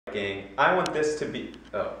Gang, I want this to be...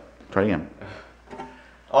 Oh. Try again.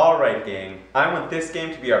 Alright, gang. I want this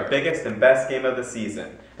game to be our biggest and best game of the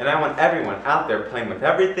season. And I want everyone out there playing with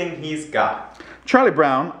everything he's got. Charlie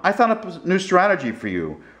Brown, I thought up a new strategy for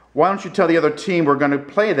you. Why don't you tell the other team we're going to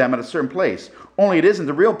play them at a certain place? Only it isn't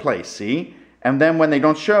the real place, see? And then when they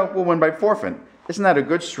don't show, we'll win by forfeit. Isn't that a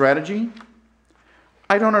good strategy?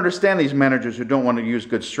 I don't understand these managers who don't want to use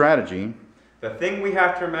good strategy. The thing we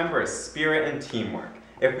have to remember is spirit and teamwork.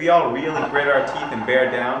 If we all really grit our teeth and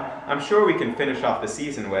bear down, I'm sure we can finish off the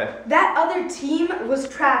season with... That other team was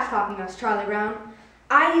trash talking us, Charlie Brown.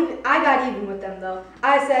 I got even with them though.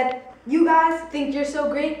 I said, you guys think you're so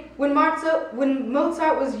great? When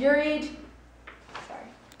Mozart was your age... Sorry.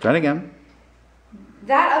 Try it again.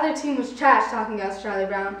 That other team was trash talking us, Charlie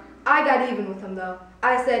Brown. I got even with them though.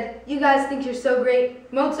 I said, you guys think you're so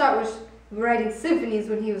great? Mozart was writing symphonies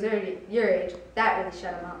when he was your age. That really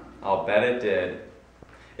shut him up. I'll bet it did.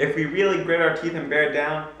 If we really grit our teeth and bear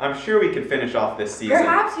down, I'm sure we can finish off this season.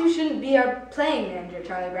 Perhaps you shouldn't be our playing manager,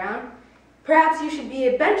 Charlie Brown. Perhaps you should be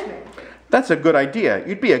a benchman. That's a good idea.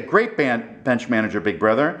 You'd be a great bench manager, big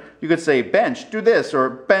brother. You could say, bench, do this, or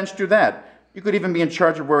bench, do that. You could even be in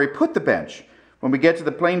charge of where we put the bench. When we get to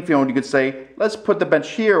the playing field, you could say, let's put the bench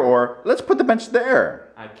here, or let's put the bench there.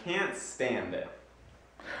 I can't stand it.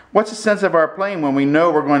 What's the sense of our playing when we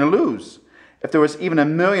know we're going to lose? If there was even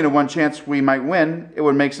 1,000,000 to 1 chance we might win, it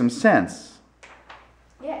would make some sense.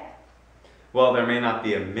 Yeah. Well, there may not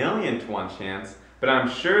be 1,000,000 to 1 chance, but I'm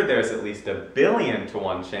sure there's at least 1,000,000,000 to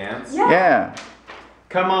 1 chance. Yeah.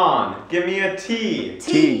 Come on, give me a T.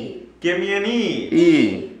 T. Give me an E.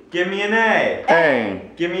 E. Give me an A.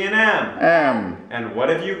 A. Give me an M. M. And what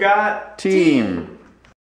have you got? Team.